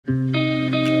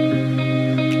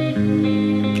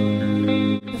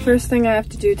first thing I have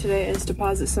to do today is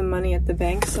deposit some money at the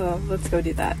bank, so let's go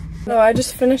do that. So I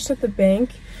just finished at the bank,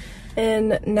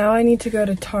 and now I need to go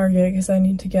to Target because I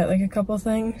need to get like a couple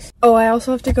things. Oh, I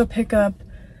also have to go pick up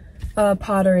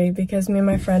pottery because me and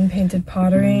my friend painted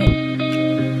pottery.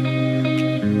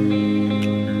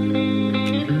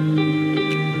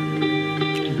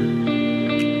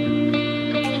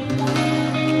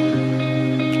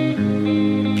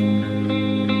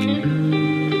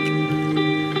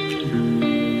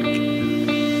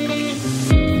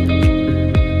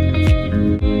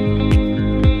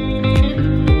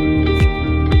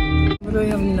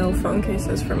 Phone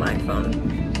cases for my phone.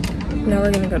 Now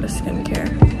we're gonna go to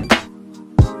skincare.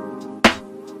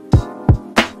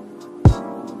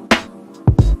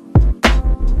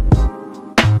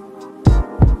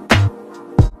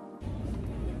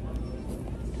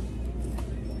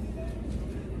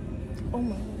 Oh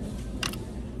my god.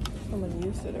 Someone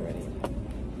used it already.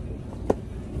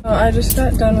 Oh, I just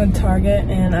got done with Target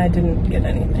and I didn't get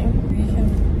anything.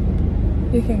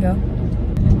 You can go.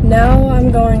 Now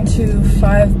I'm going to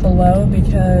Five Below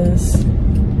because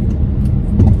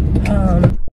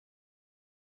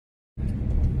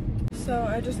so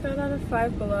I just got out of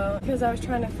Five Below because I was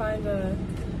trying to find a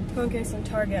phone case in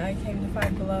Target. I came to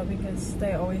Five Below because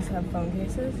they always have phone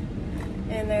cases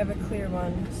and they have a clear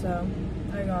one, so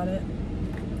I got it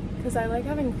because I like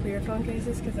having clear phone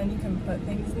cases because then you can put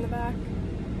things in the back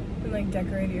and like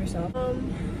decorate it yourself. I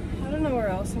don't know where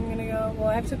else I'm gonna go. Well,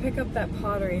 I have to pick up that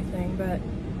pottery thing, but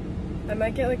I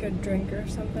might get like a drink or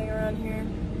something around here.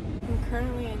 I'm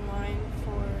currently in line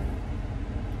for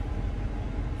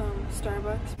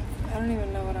Starbucks. I don't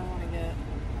even know what I want to get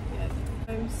yet.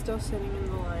 I'm still sitting in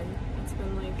the line. It's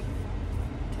been like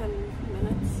 10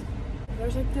 minutes.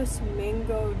 There's like this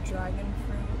mango dragon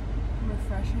fruit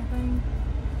refresher thing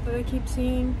that I keep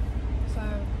seeing, so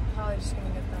I'm probably just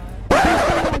gonna get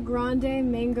that. A grande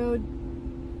mango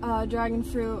dragon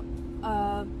fruit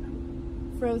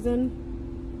frozen.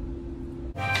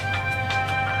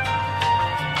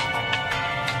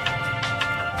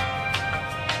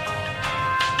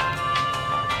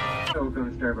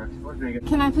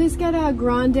 Can I please get a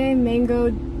grande mango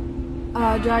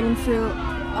dragon fruit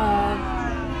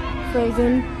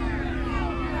frozen?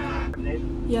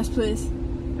 Yes, please.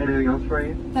 Anything else for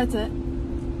you? That's it.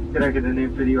 Could I get a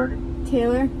name for the order?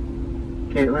 Taylor.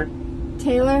 Caitlin?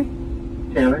 Taylor.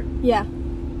 Taylor? Yeah.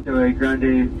 So a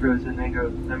grande frozen mango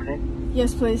lemonade?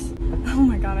 Yes, please. Oh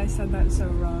my god, I said that so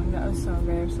wrong. That was so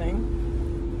embarrassing.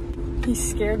 He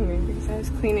scared me because I was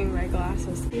cleaning my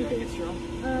glasses. Do you think it's wrong?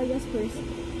 Yes, please.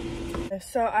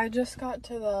 So I just got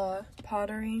to the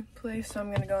pottery place, so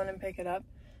I'm gonna go in and pick it up.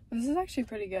 This is actually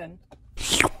pretty good.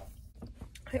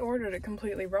 I ordered it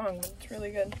completely wrong, but it's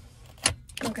really good.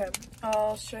 Okay,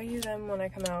 I'll show you them when I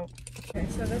come out. Okay,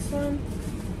 so this one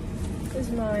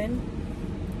is mine.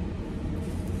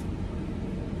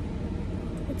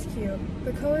 It's cute.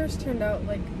 The colors turned out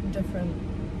like different,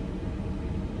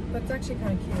 but it's actually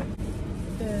kind of cute.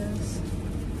 This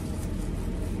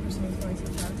one's going so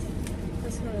fast.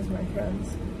 This one is my friend's.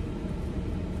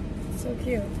 It's so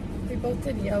cute. We both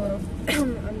did yellow.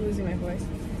 I'm losing my voice.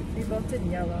 We both did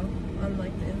yellow on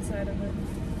like the inside of it.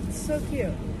 It's so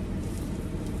cute.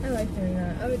 I like doing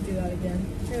that. I would do that again.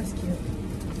 It was cute.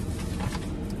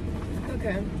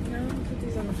 Okay, now I'm gonna put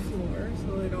these on the floor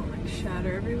so they don't like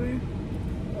shatter everywhere.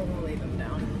 Or we'll lay them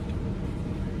down.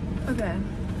 Okay,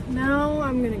 now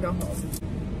I'm gonna go home.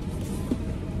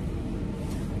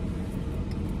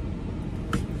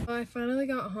 I finally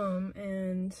got home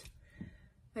and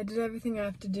I did everything I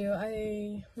have to do.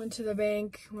 I went to the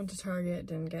bank, went to Target,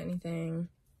 didn't get anything.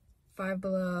 Five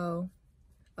Below.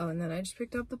 Oh, and then I just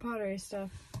picked up the pottery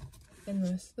stuff in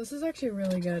this. This is actually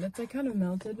really good. It's like kind of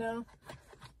melted now,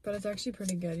 but it's actually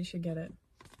pretty good. You should get it.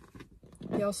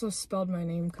 He also spelled my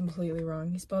name completely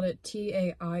wrong. He spelled it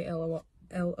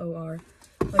T-A-I-L-O-R.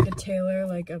 Like a tailor,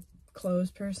 like a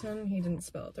clothes person. He didn't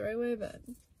spell it the right way, but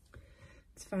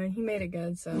it's fine. He made it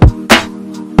good, so.